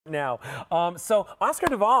Now, so Oscar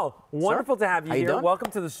Duvall, wonderful to have you here. Doing? Welcome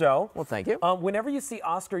to the show. Well, thank you. Whenever you see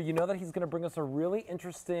Oscar, you know that he's going to bring us a really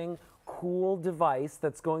interesting, cool device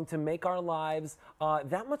that's going to make our lives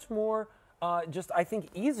that much more just, I think,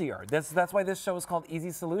 easier. That's why this show is called Easy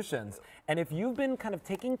Solutions. And if you've been kind of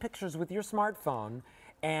taking pictures with your smartphone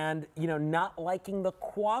and, you know, not liking the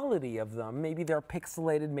quality of them, maybe they're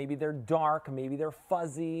pixelated, maybe they're dark, maybe they're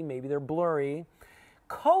fuzzy, maybe they're blurry,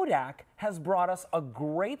 Kodak has brought us a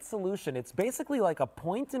great solution. It's basically like a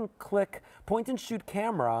point-and-click, point-and-shoot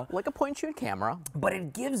camera. Like a point-and-shoot camera. But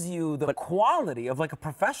it gives you the quality of like a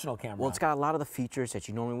professional camera. Well, it's got a lot of the features that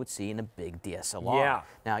you normally would see in a big DSLR. Yeah.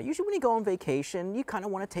 Now, usually when you go on vacation, you kind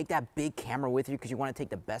of want to take that big camera with you because you want to take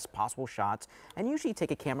the best possible shots. And usually you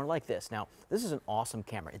take a camera like this. Now, this is an awesome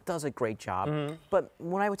camera. It does a great job. But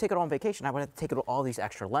when I would take it on vacation, I would have to take it with all these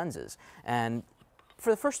extra lenses. And for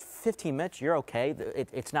the first 15 minutes, you're okay.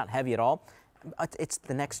 It's not heavy at all. It's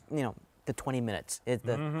the next, the 20 minutes,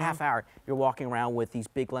 the half hour, you're walking around with these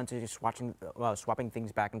big lenses, you're swapping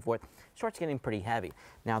things back and forth. It starts getting pretty heavy.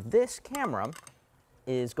 Now, this camera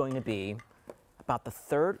is going to be about the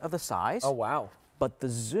third of the size. Oh, wow. But the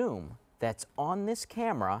zoom that's on this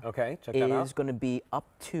camera is going to be up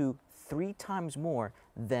to 3 times more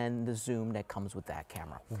than the zoom that comes with that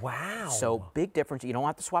camera. Wow. So big difference. You don't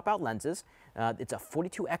have to swap out lenses. It's a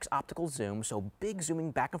 42X optical zoom, so big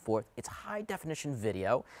zooming back and forth. It's high definition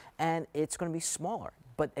video, and it's going to be smaller.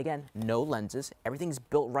 But again, no lenses. Everything's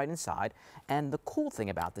built right inside. And the cool thing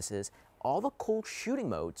about this is all the cool shooting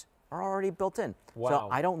modes are already built in. Wow, so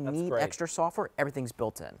I don't need great. extra software. Everything's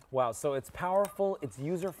built in. Wow, so it's powerful, it's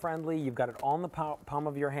user-friendly, you've got it all in the palm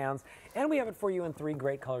of your hands, and we have it for you in 3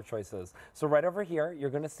 great color choices. So right over here, you're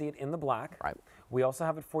going to see it in the black. Right. We also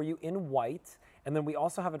have it for you in white, and then we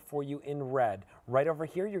also have it for you in red. Right over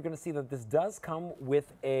here, you're going to see that this does come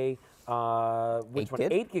with a 8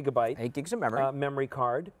 gigabyte 8 gigs of memory. Memory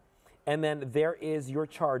card. And then there is your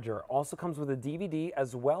charger. Also comes with a DVD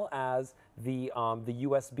as well as the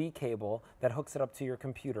USB cable that hooks it up to your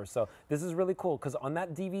computer. So this is really cool because on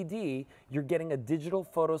that DVD, you're getting a digital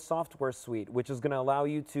photo software suite, which is going to allow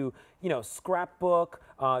you to, scrapbook.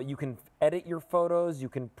 You can edit your photos. You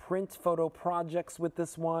can print photo projects with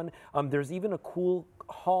this one. There's even a cool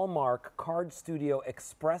Hallmark Card Studio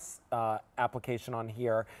Express application on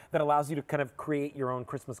here that allows you to kind of create your own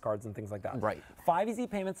Christmas cards and things like that. Right. 5 easy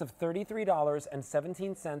payments of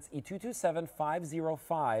 $33.17,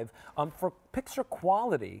 E227505 for picture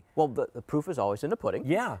quality. Well, the proof is always in the pudding.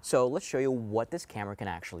 Yeah. So let's show you what this camera can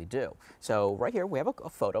actually do. So right here we have a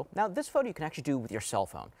photo. Now this photo you can actually do with your cell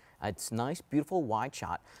phone. It's nice, beautiful, wide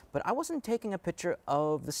shot. But I wasn't taking a picture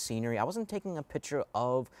of the scenery. I wasn't taking a picture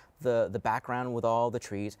of the background with all the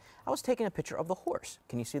trees. I was taking a picture of the horse.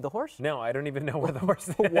 Can you see the horse? No, I don't even know where the horse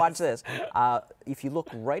is. Watch this. If you look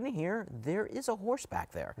right in here, there is a horse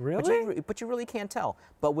back there. Really? But you really can't tell.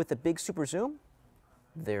 But with the big super zoom,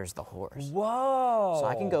 there's the horse. Whoa. So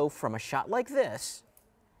I can go from a shot like this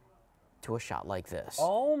to a shot like this.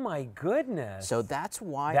 Oh my goodness. So that's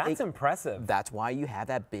why that's impressive. That's why you have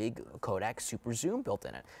that big Kodak super zoom built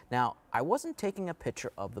in it. Now, I wasn't taking a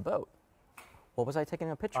picture of the boat. What was I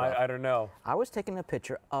taking a picture of? I don't know. I was taking a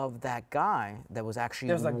picture of that guy that was actually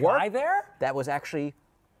There's a guy there? That was actually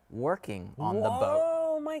working on the boat.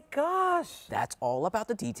 Oh my gosh. That's all about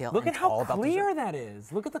the detail. Look at how clear that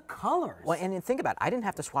is. Look at the colors. Well, and think about it. I didn't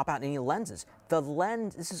have to swap out any lenses. The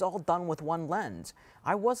lens, this is all done with one lens.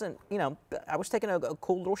 I wasn't, I was taking a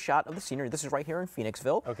cool little shot of the scenery. This is right here in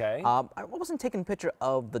Phoenixville. Okay. I wasn't taking a picture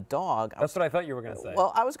of the dog. That's what I thought you were going to say.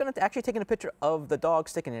 Well, I was going to actually taking a picture of the dog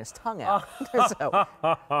sticking his tongue out. So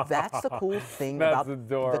that's the cool thing about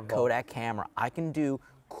the Kodak camera. I can do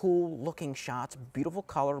cool looking shots, beautiful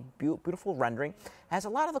color, beautiful rendering. It has a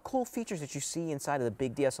lot of the cool features that you see inside of the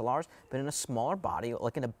big DSLRs, but in a smaller body,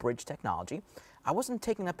 like in a bridge technology. I wasn't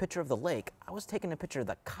taking a picture of the lake. I was taking a picture of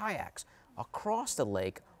the kayaks across the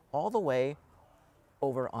lake all the way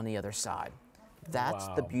over on the other side. That's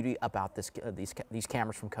the beauty about these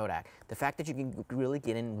cameras from Kodak. The fact that you can really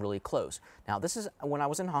get in really close. Now, this is when I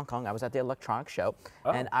was in Hong Kong. I was at the electronics show,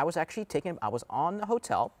 and I was actually I was on the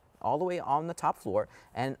hotel, all the way on the top floor,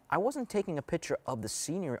 and I wasn't taking a picture of the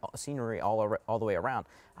scenery all the way around.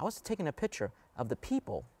 I was taking a picture of the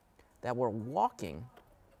people that were walking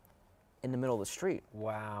in the middle of the street.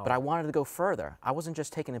 Wow. But I wanted to go further. I wasn't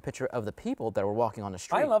just taking a picture of the people that were walking on the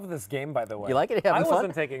street. I love this game, by the way. You like it? I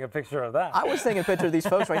wasn't taking a picture of that. I was taking a picture of these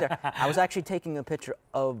folks right there. I was actually taking a picture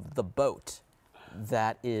of the boat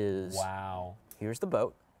that is... Wow. Here's the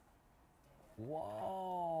boat.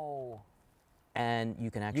 Whoa. And you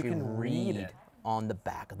can actually read it. on the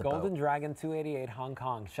back of the boat. Golden Dragon 288 Hong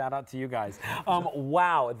Kong. Shout out to you guys.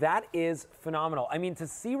 Wow, that is phenomenal. I mean, to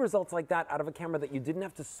see results like that out of a camera that you didn't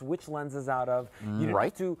have to switch lenses out of, you didn't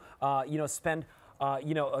have to, spend,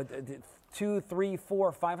 $200, $300,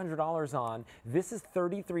 $400, $500 on. This is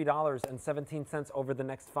 $33.17 over the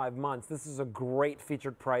next 5 months. This is a great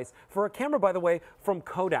featured price for a camera, by the way, from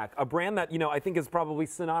Kodak, a brand that, I think is probably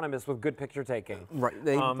synonymous with good picture taking. Right.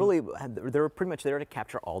 They're pretty much there to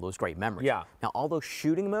capture all those great memories. Yeah. Now, all those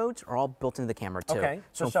shooting modes are all built into the camera, too. Okay,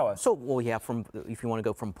 so show us. So, well, yeah, if you want to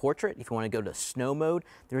go from portrait, if you want to go to snow mode,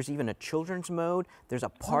 there's even a children's mode, there's a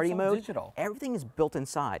party mode. Digital. Everything is built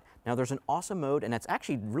inside. Now, there's an awesome mode, and that's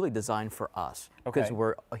actually really designed for us. Because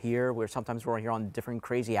we're here, sometimes we're here on different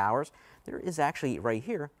crazy hours. There is actually, right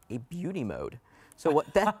here, a beauty mode. So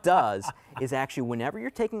what that does is actually, whenever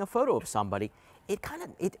you're taking a photo of somebody, it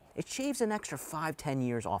shaves an extra 5-10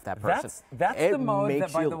 years off that person. That's the mode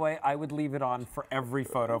that, by the way, I would leave it on for every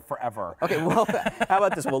photo forever. Okay, well, how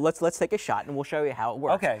about this? Well, let's take a shot and we'll show you how it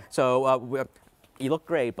works. Okay. So you look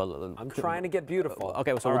great, but I'm trying to get beautiful.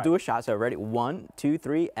 Okay, so we'll do a shot. So ready? 1, 2,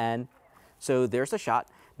 3, and so there's the shot.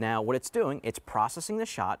 Now what it's doing, it's processing the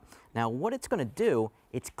shot. Now what it's going to do,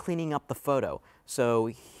 it's cleaning up the photo. So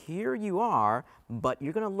here you are, but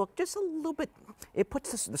you're going to look just a little bit, it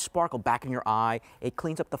puts the sparkle back in your eye, it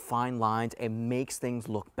cleans up the fine lines, it makes things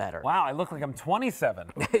look better. Wow, I look like I'm 27.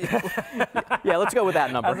 Yeah, let's go with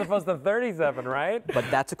that number. As opposed to 37, right? But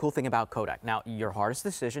that's a cool thing about Kodak. Now your hardest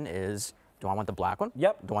decision is, do I want the black one?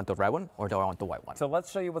 Yep. Do I want the red one? Or do I want the white one? So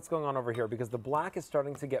let's show you what's going on over here, because the black is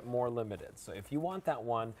starting to get more limited. So if you want that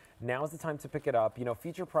one, now is the time to pick it up.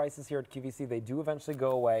 Feature prices here at QVC, they do eventually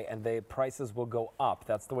go away and the prices will go up.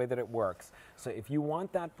 That's the way that it works. So if you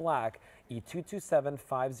want that black,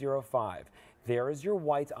 E227505. There is your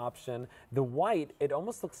white option. The white, it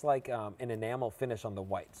almost looks like an enamel finish on the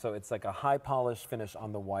white. So it's like a high polish finish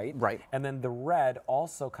on the white. Right. And then the red,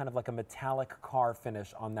 also kind of like a metallic car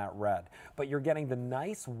finish on that red. But you're getting the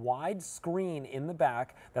nice wide screen in the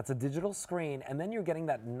back. That's a digital screen. And then you're getting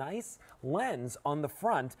that nice lens on the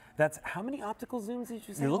front. That's how many optical zooms did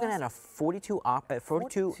you say? You're looking at a 42X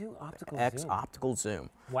optical optical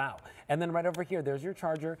zoom. Wow. And then right over here, there's your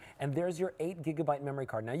charger, and there's your 8GB memory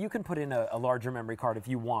card. Now you can put in a larger memory card if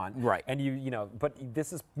you want. Right. And but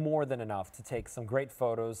this is more than enough to take some great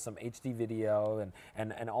photos, some HD video,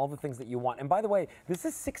 and all the things that you want. And by the way, this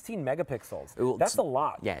is 16 megapixels. That's a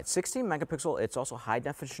lot. Yeah, it's 16 megapixel. It's also high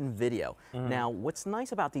definition video. Now, what's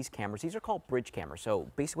nice about these cameras, these are called bridge cameras. So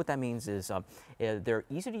basically what that means is they're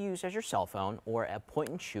easy to use as your cell phone or a point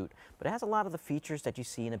and shoot, but it has a lot of the features that you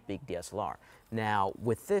see in a big DSLR. Now,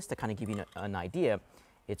 with this, to kind of give you an idea,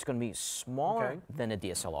 it's going to be smaller than a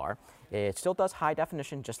DSLR. It still does high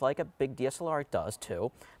definition, just like a big DSLR does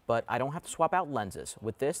too, but I don't have to swap out lenses.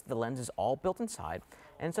 With this, the lens is all built inside,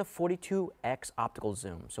 and it's a 42X optical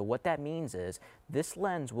zoom. So what that means is this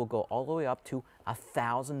lens will go all the way up to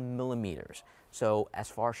 1,000 millimeters. So as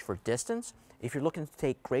far as for distance, if you're looking to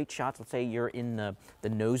take great shots, let's say you're in the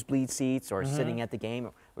nosebleed seats or sitting at the game,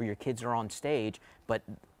 or your kids are on stage, but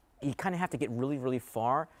you kind of have to get really, really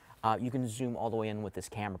far, you can zoom all the way in with this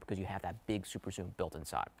camera because you have that big super zoom built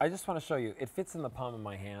inside. I just want to show you, it fits in the palm of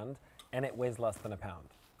my hand and it weighs less than a pound.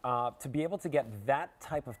 To be able to get that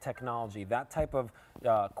type of technology, that type of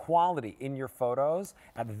quality in your photos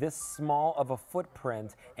at this small of a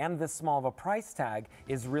footprint and this small of a price tag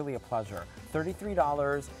is really a pleasure.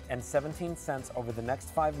 $33.17 over the next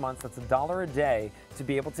 5 months. That's $1 a day to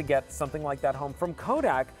be able to get something like that home from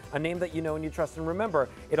Kodak, a name that you know and you trust. And remember,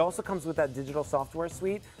 it also comes with that digital software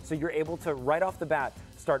suite, so you're able to, right off the bat,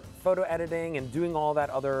 start photo editing and doing all that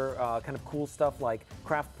other kind of cool stuff like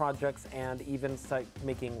craft projects and even start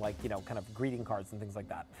making kind of greeting cards and things like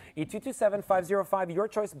that. E227505, your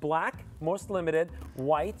choice, black, most limited,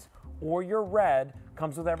 white, or your red,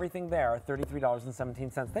 comes with everything there,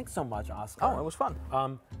 $33.17. Thanks so much, Oscar. Oh, it was fun.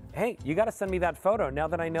 Hey, you got to send me that photo now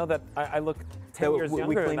that I know that I look 10 years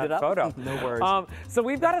younger in that photo. No worries. So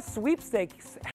we've got a sweepstakes